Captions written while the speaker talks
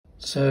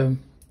So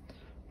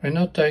when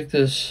I take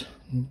this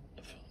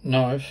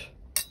knife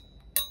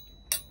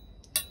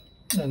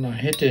and I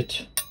hit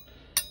it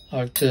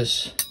like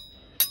this,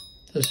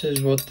 this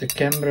is what the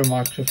camera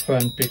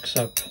microphone picks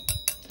up.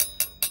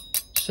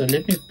 So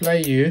let me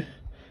play you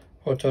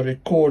what I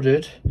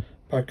recorded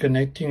by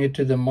connecting it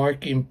to the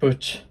mic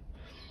input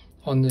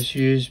on this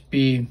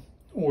USB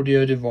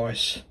audio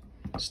device.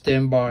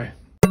 Stand by.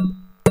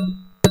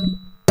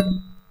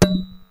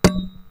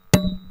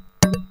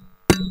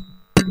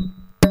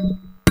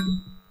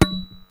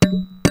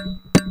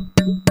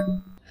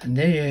 And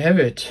there you have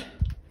it.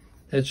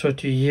 That's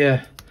what you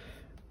hear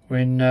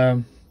when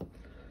the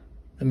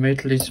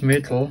metal is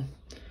metal,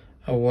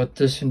 or what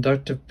this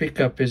inductive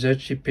pickup is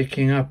actually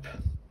picking up.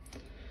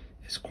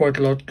 There's quite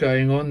a lot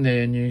going on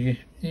there, and you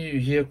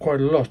hear quite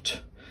a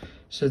lot.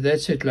 So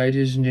that's it,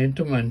 ladies and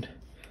gentlemen.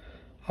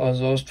 I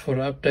was asked for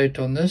an update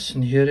on this,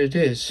 and here it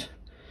is.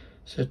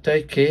 So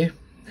take care,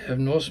 have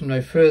an awesome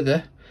day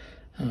further,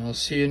 and I'll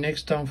see you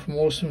next time for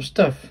more awesome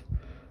stuff.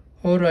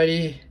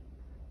 Alrighty,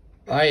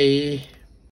 bye.